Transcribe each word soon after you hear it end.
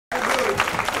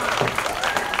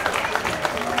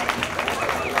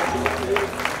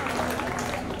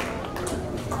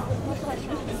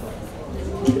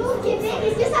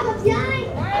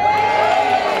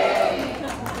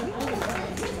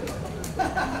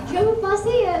Je vais vous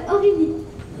passer Aurélie.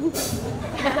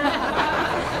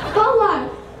 Power.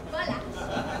 Voilà.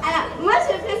 Alors, moi,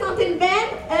 je vais présenter le band.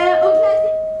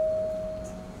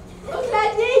 Au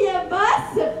clavier, il y a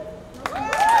Boss.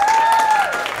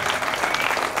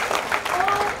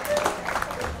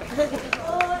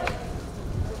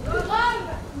 Au drum,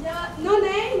 il y a No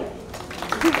Name.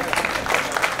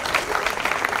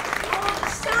 Au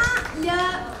chant, il y a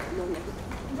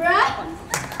Bruh.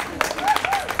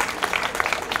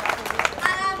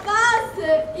 À la basse,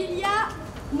 il y a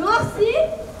Noircy.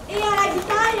 Et à la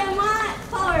guitare, il y a moi,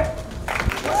 Power.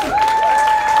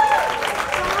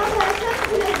 Alors, comme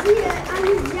tu l'as dit, en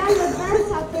musical, le band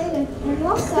s'appelle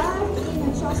Noirceur et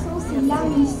notre chanson, c'est La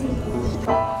musique.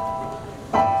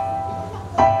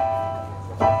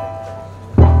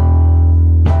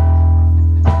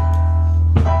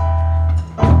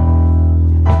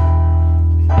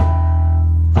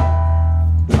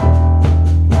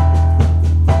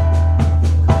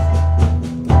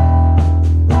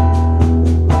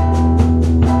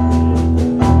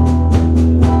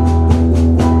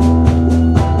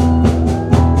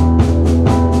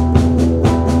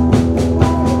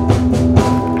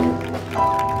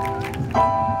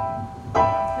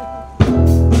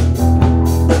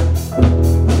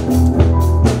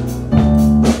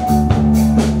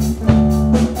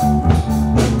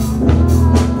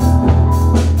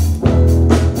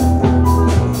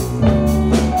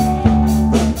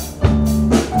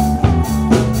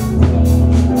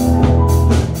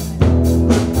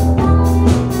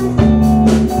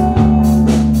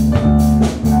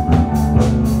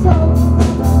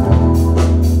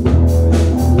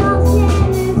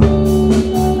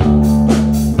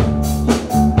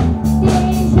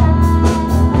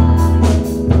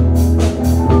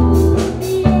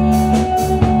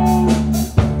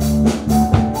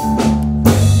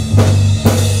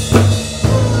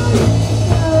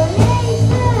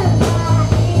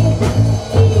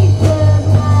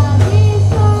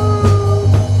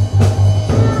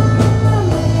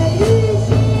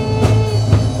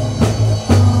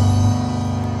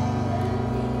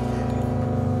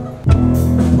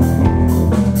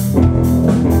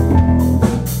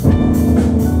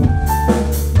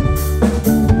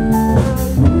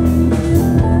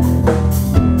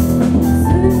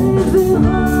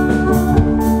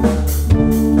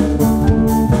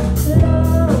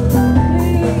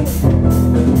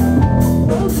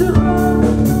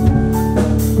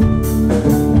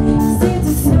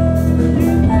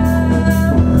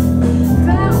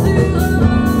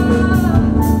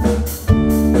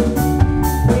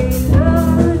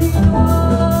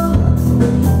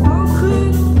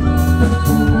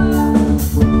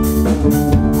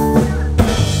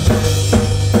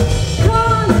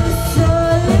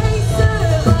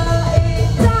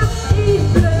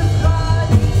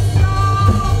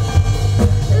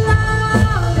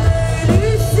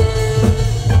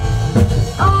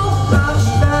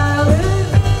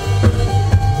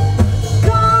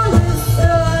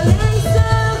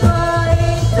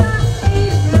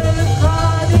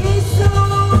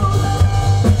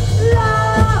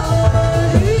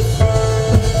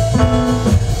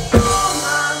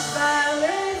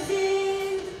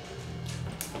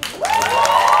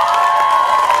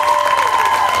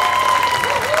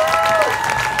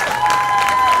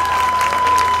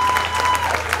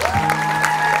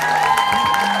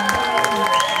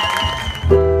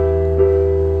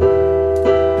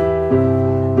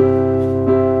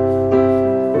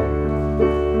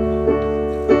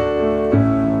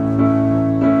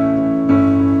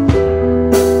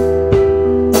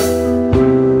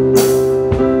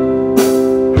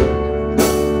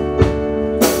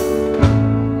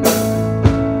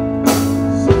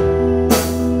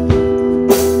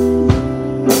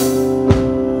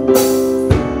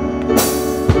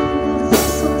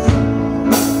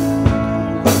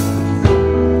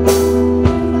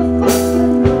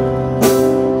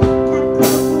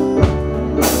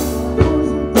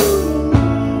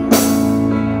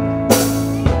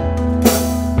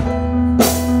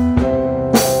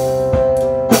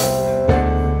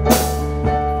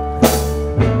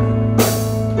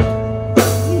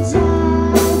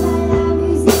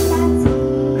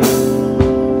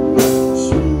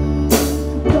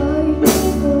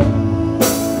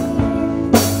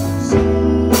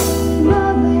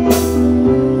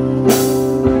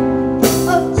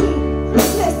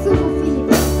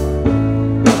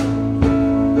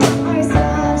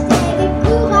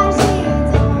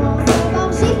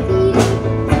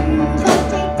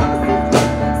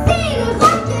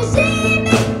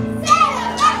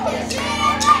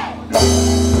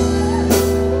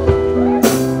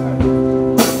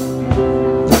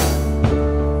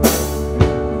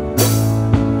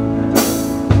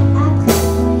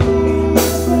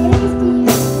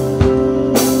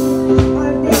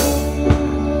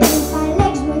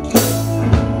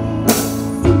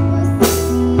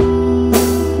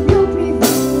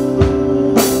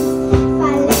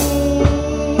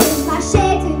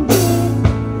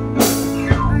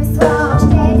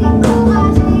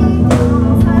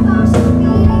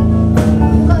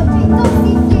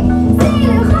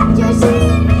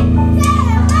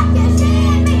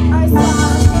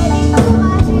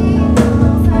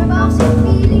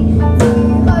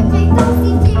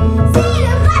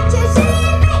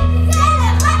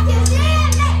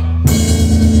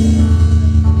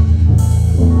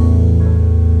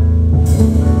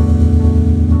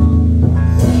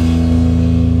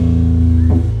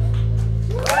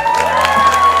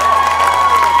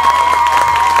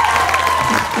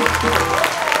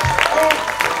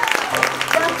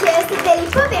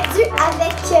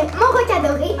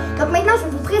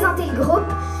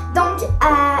 donc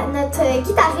à notre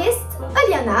guitariste,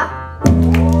 Oliana.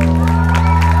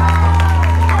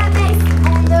 À la basse,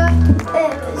 on a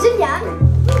Juliane.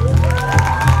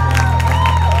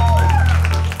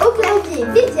 Au clavier,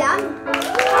 Viviane.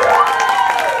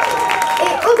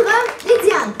 Et au drum,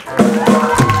 Lydiane.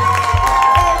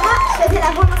 Moi, je faisais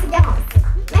la voix dans ces garances.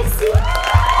 Merci.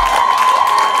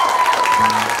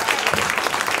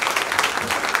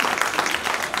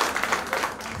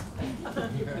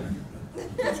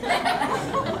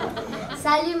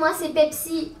 Salut, moi c'est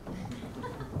Pepsi.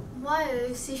 Moi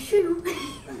c'est Chelou.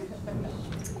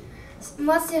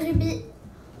 Moi c'est Ruby.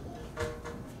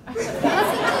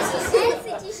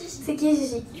 C'est qui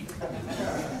Gigi?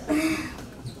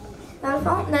 Dans le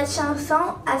fond, notre chanson,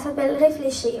 elle s'appelle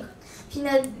Réfléchir. Puis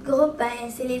notre groupe,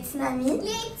 ben, c'est les Tinamis.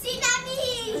 Les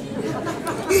Tinamis!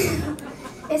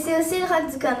 Et c'est aussi le rock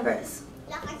du Converse.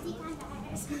 Le rock du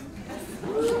Converse.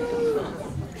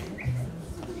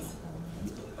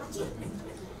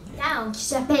 Donc,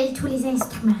 j'appelle tous les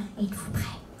instruments. Êtes-vous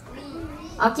prêts? Oui.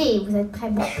 Ok, vous êtes prêts?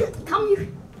 Bon, tant mieux.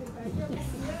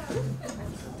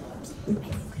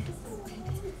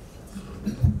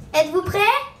 Êtes-vous prêts?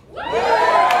 Oui!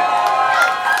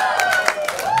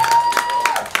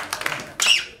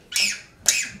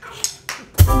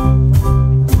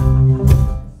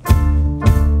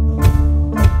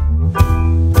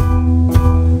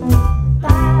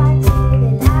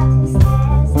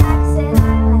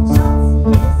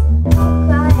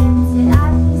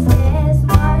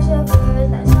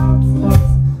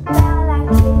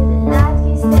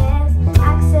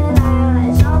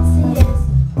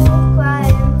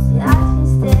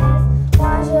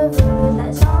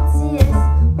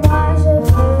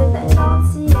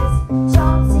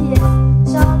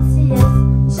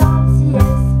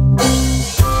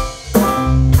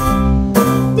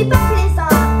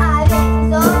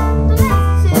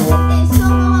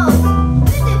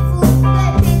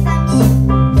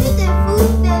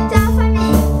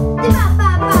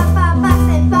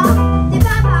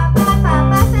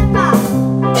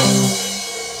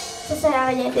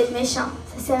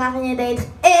 Ça sert à rien d'être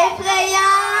effrayant.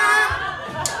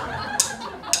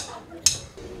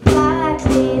 Par la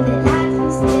clé de la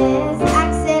tristesse,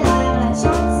 accélère la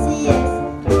gentillesse.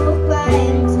 Pourquoi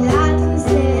aimes-tu la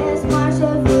tristesse? Moi je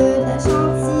veux de la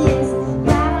gentillesse.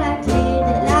 Par la clé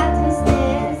de la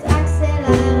tristesse,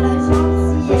 accélère la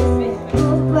gentillesse.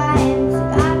 Pourquoi aimes-tu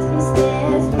la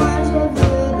tristesse? Moi je veux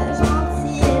de la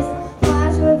gentillesse. Moi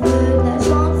je veux de la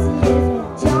gentillesse.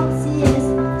 Gentillesse,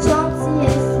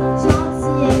 gentillesse,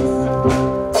 gentillesse.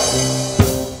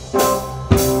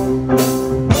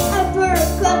 Un peu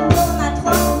comme dans ma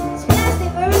trompe, tu places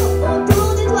des murs autour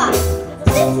de toi.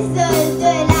 Tu t'isoles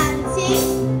de l'amitié,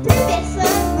 plus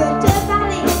personne veut te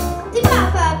parler. T'es pas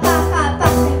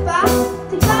sympa,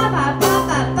 t'es pas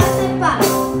sympa.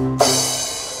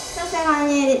 Ça sert à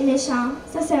rien d'être méchant,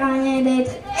 ça sert à rien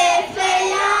d'être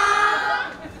effrayant.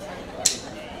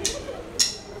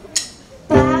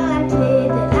 Par la clé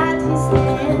de la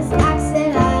tristesse,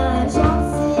 accélère la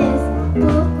gentillesse.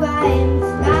 Pourquoi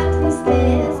aimes-tu la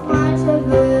tristesse? Moi je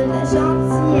veux de la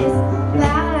gentillesse.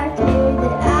 Par la clé de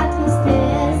la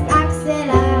tristesse,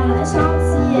 accélère la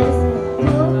gentillesse.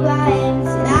 Pourquoi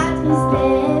aimes-tu la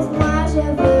tristesse? Moi je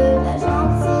veux de la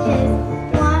gentillesse.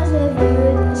 Moi je veux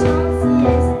de la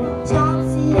gentillesse.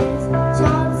 Gentillesse,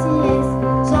 gentillesse,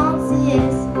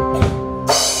 gentillesse.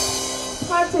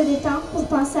 Prends un peu de temps pour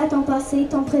penser à ton passé,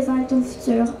 ton présent et ton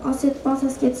futur. Ensuite, pense à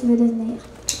ce que tu veux devenir.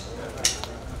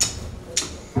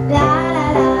 La la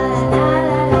la la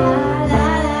la la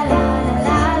la la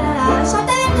la la la. Chante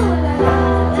avec nous. La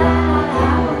la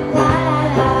la la la la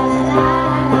la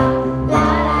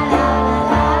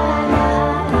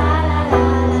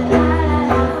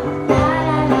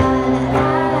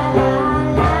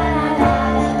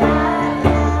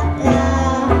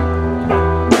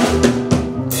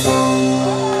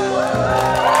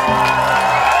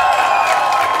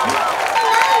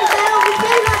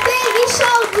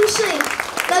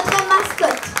notre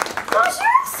mascotte.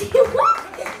 Bonjour, c'est moi,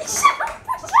 Richard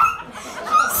Boucher.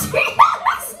 Je suis la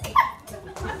mascotte.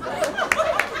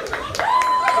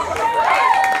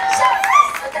 J'aimerais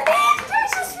soutenir que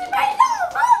je suis maintenant au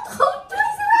ventre au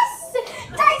Toys R Us.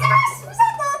 Toys R Us, vous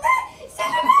entendez? C'est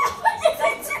le meilleur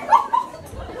magasin du monde.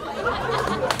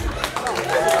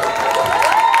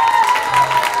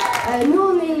 Nous,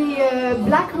 on est les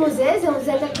Black Roses et on vous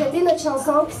a interprété notre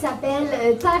chanson qui s'appelle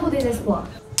Terre au désespoir.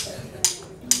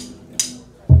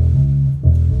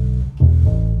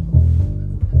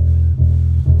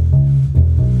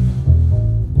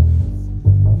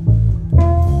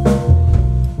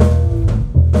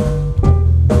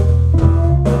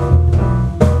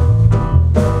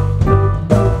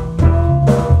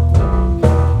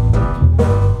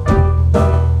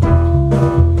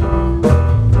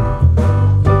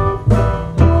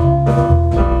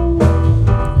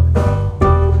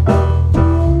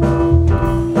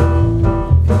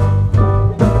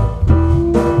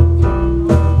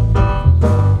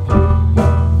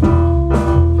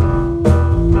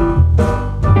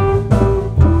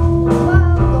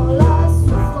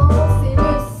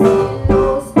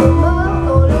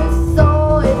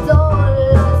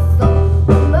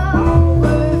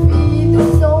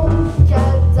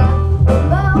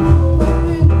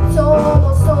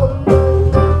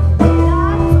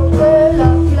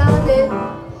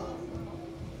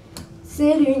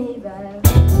 c'est l'univers.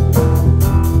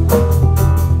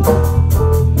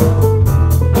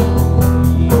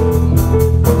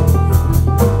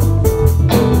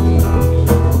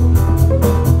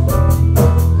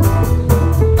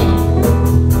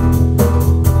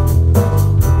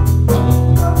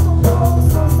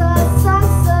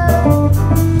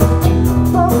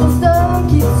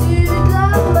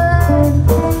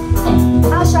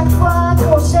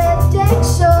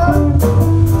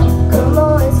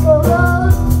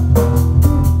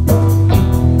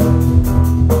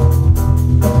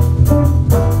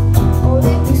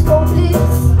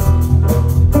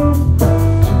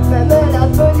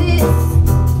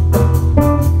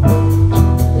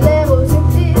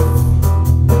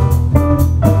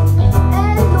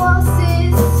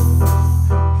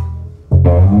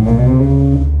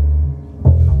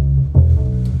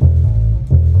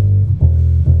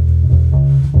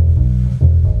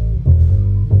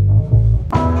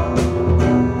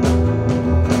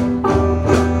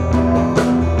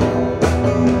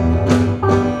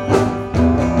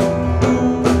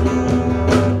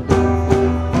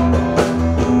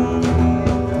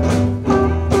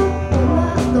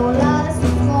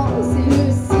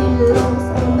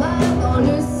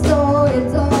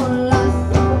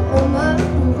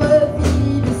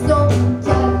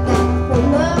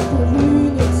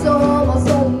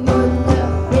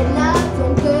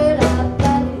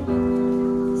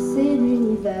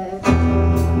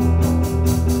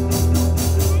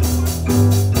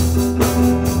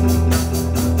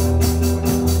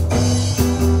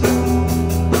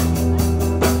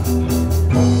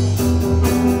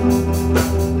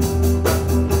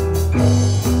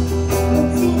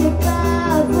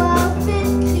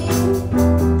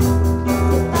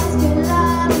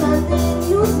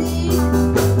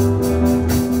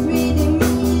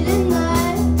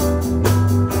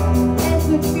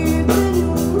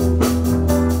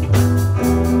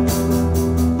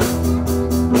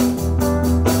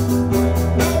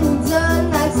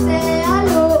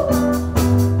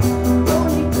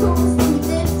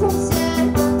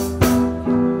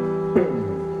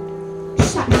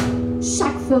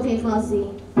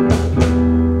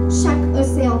 Chaque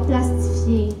océan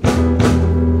plastifié,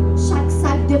 chaque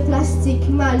sac de plastique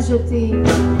mal jeté,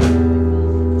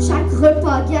 chaque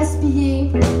repas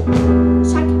gaspillé,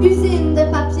 chaque usine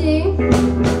de papier.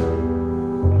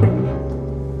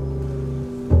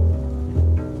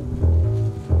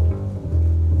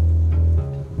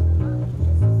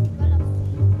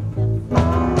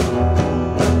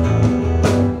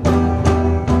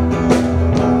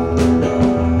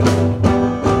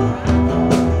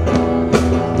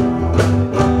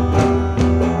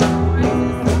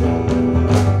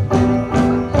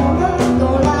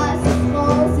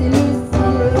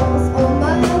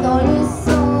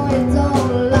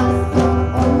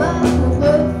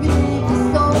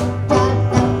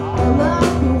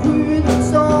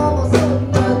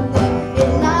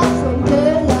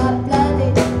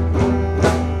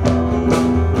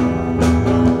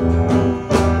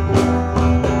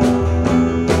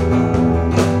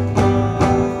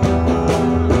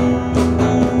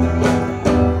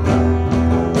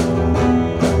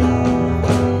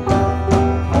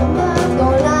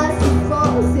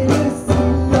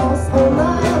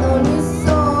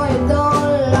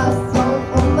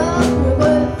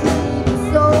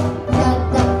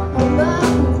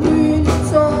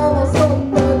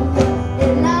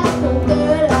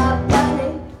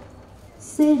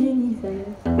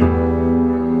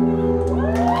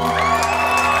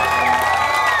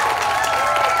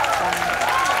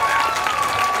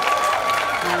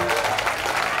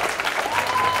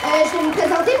 Je vais vous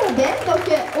présenter mon band. Donc,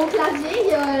 au clavier, il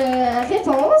y a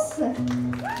Réponse.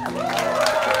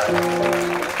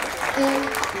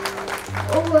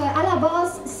 À la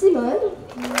basse, Simone.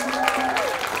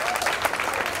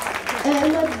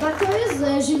 Notre batteuse,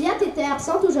 Juliette, était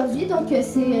absente aujourd'hui, donc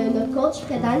c'est notre coach,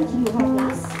 Fredan, qui nous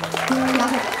remplace. À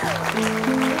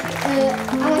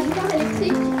la guitare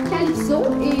électrique, Calypso,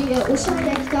 et au chant et à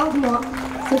la guitare, moi,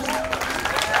 Sophie.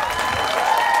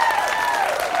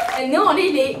 Nous, on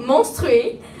est les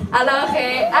monstrués. Alors,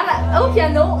 au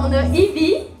piano, on a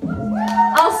Ivy.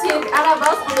 Ensuite, à la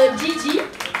basse, on a Gigi.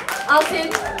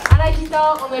 Ensuite, à la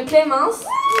guitare, on a Clémence.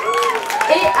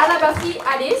 Et à la batterie,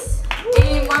 Alice.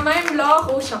 Et moi-même, Laure,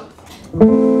 au chant.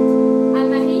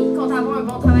 Anne-Marie compte avoir un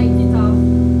bon travail plus tard.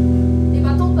 Les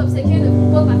bâtons de popsicle ne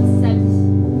font pas partie de sa vie.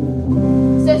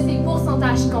 Ça, ses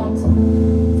pourcentages comptent.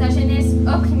 Sa jeunesse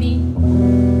opprimée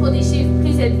pour des chiffres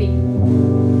plus élevés.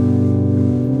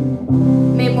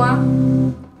 Mais moi,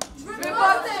 je veux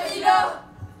pas cette vie-là!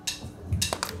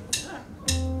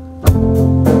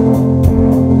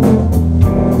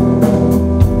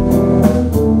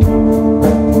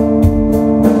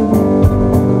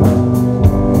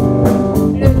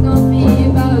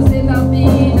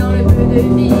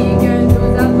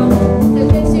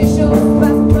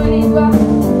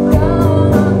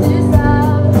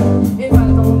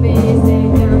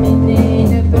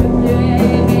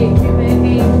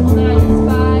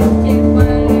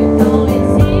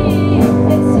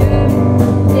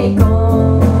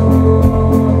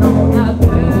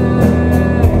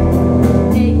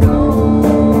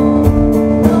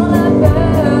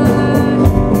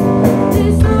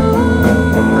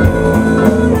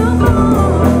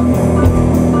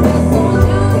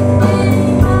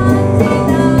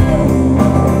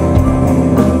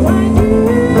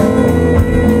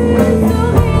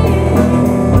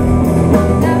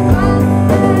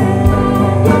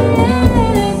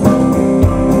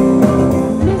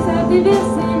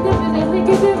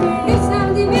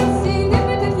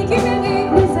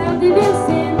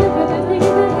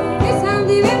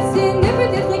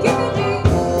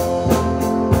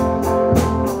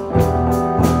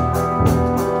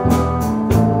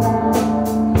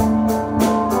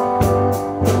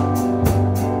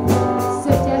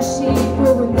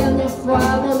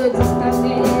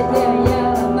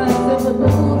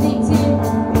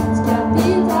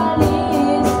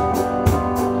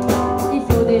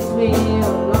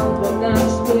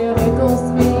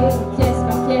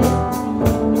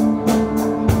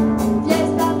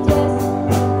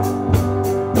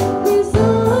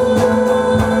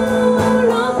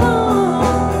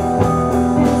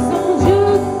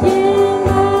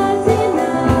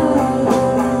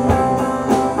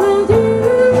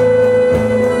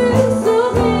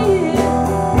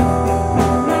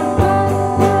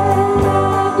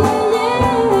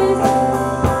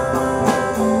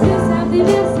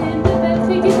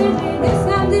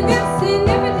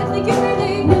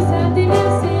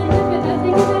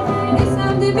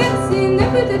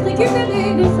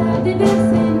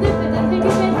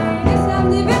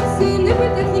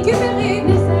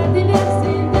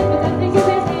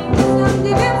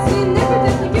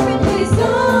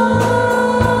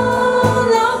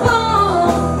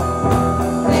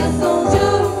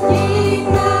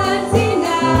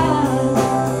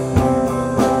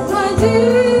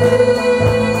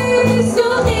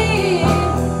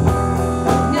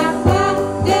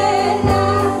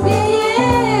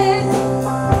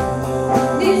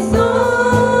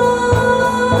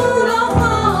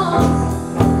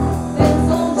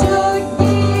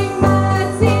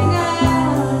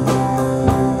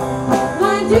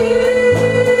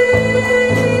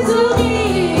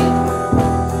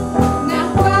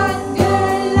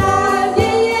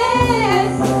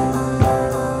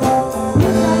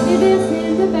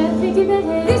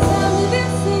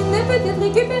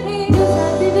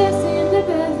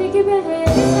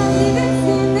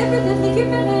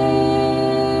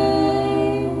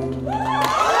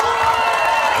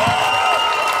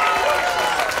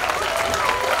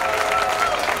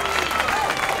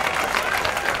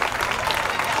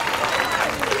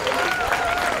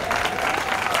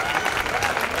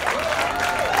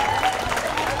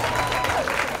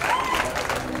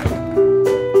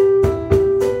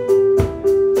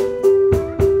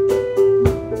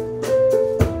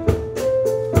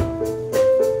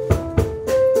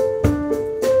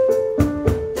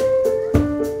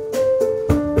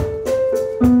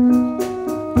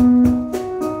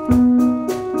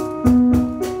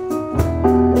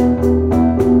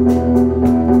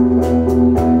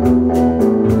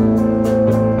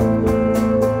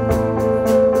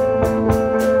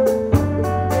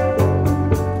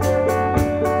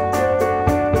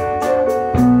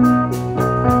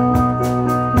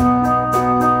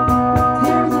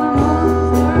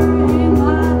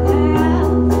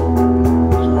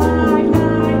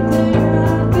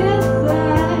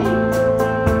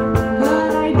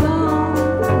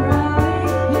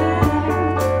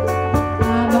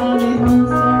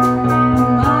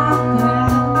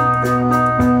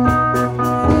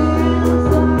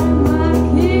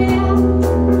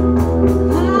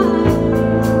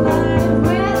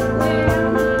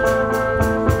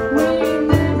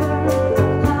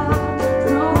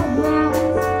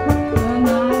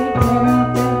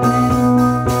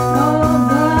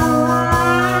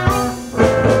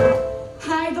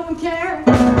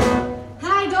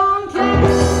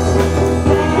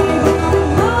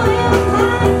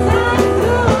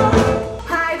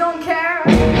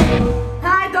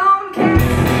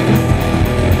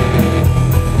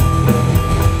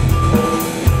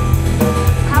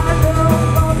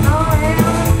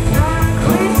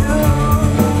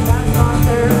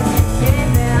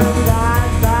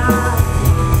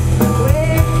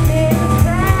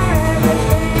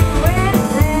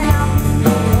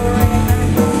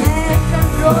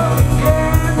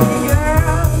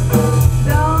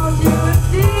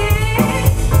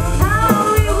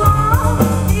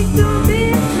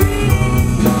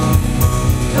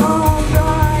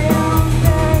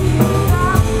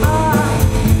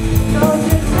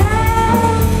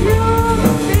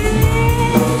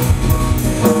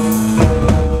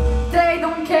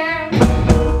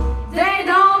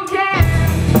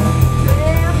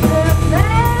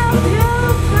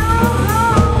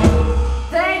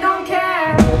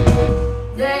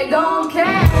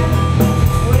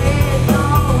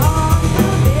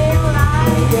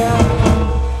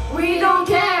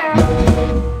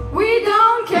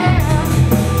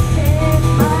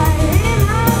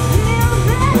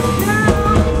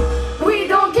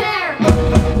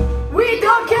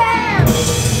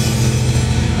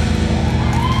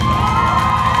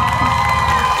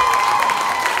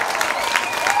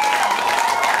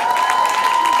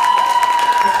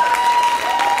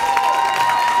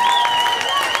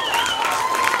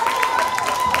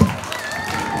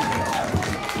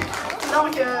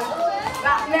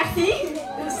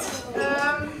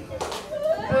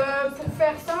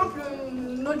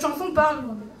 notre chanson parle,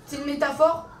 c'est une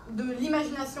métaphore de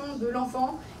l'imagination de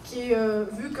l'enfant qui est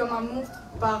vu comme un monstre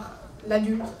par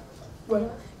l'adulte. Voilà.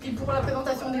 Puis pour la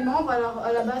présentation des membres, alors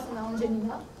à la base on a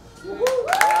Angelina.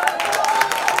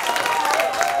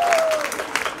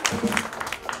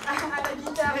 À la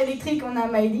guitare électrique on a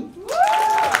Maëlie.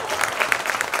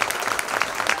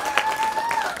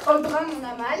 Au drum on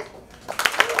a Mal.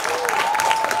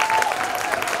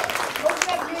 Au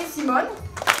clavier Simone.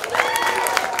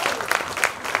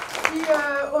 Puis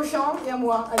au chant il y a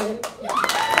moi, Adèle.